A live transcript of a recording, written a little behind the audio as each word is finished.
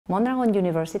Mondragon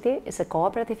University is a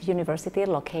cooperative university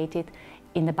located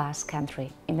in the Basque Country,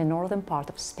 in the northern part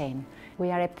of Spain. We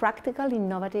are a practical,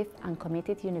 innovative and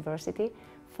committed university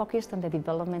focused on the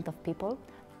development of people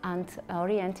and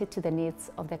oriented to the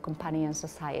needs of the company and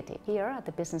society. Here at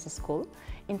the business school,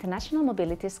 international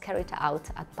mobility is carried out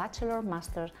at bachelor,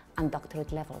 master and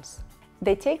doctorate levels.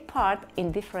 They take part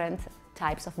in different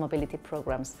types of mobility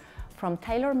programs, from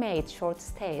tailor-made short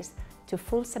stays to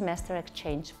full semester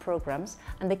exchange programs,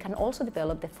 and they can also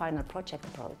develop the final project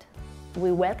abroad.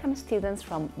 We welcome students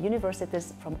from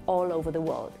universities from all over the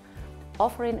world,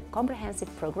 offering comprehensive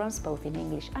programs both in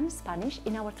English and Spanish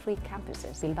in our 3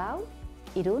 campuses: Bilbao,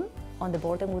 Irún, on the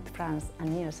border with France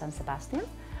and near San Sebastián,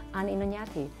 and in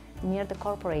Oñati, near the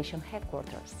corporation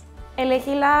headquarters.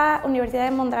 Elegí la Universidad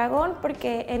de Mondragón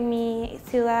porque en mi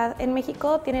ciudad, en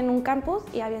México, tienen un campus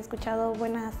y había escuchado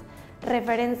buenas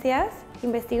referencias,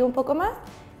 investigué un poco más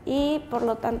y por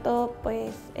lo tanto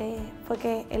pues, fue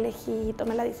que elegí y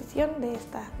tomé la decisión de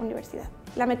esta universidad.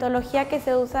 La metodología que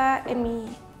se usa en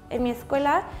mi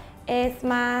escuela es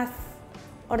más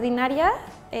ordinaria,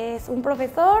 es un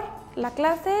profesor, la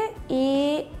clase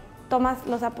y tomas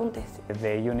los apuntes.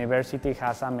 The university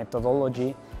has a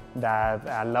methodology that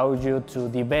allows you to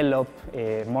develop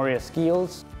more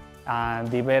skills and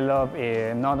develop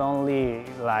not only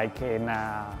like in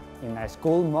a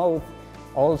school mode,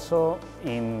 also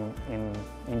in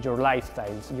your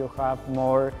lifestyles. You have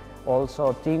more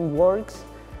also teamwork.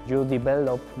 You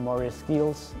develop more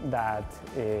skills that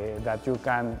you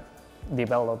can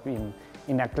develop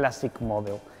in a classic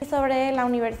model. Sobre la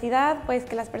universidad, pues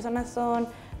que las personas son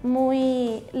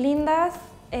muy lindas,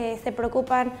 se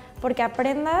preocupan porque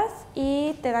aprendas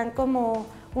y te dan como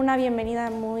una bienvenida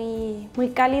muy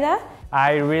cálida.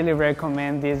 I really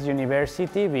recommend this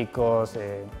university because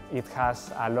it has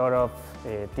a lot of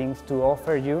things to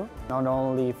offer you, not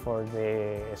only for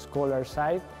the scholar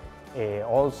side,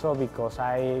 also because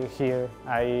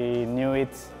I knew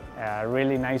it's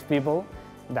really nice people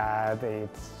that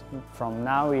from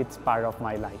now it's part of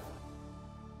my life.